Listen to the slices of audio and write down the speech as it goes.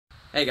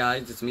Hey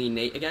guys, it's me,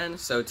 Nate, again.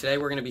 So today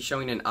we're going to be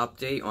showing an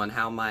update on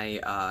how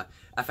my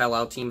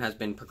FLL team has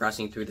been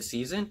progressing through the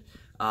season.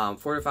 4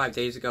 to 5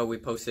 days ago, we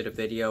posted a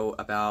video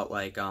about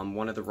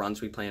one of the runs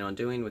we plan on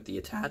doing with the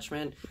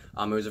attachment.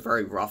 It was a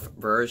very rough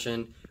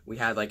version. We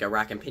had like a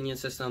rack and pinion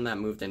system that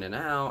moved in and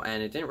out,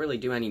 and it didn't really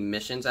do any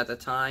missions at the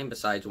time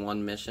besides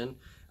one mission.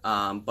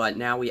 But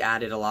now we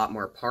added a lot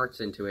more parts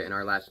into it in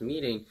our last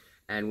meeting.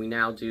 And we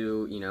now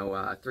do,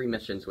 3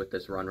 missions with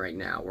this run right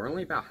now. We're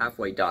only about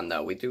halfway done,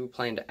 though. We do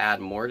plan to add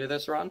more to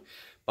this run,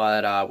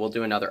 but we'll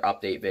do another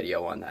update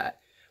video on that.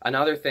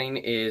 Another thing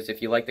is,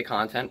 if you like the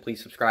content,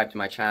 please subscribe to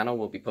my channel.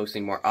 We'll be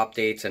posting more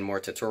updates and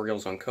more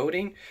tutorials on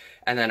coding.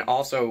 And then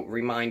also,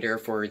 reminder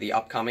for the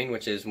upcoming,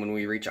 which is when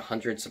we reach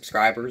 100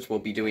 subscribers, we'll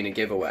be doing a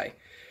giveaway.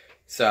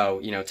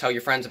 So, tell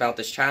your friends about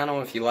this channel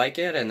if you like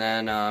it, and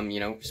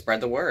then,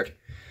 spread the word.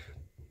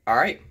 All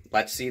right,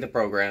 let's see the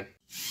program.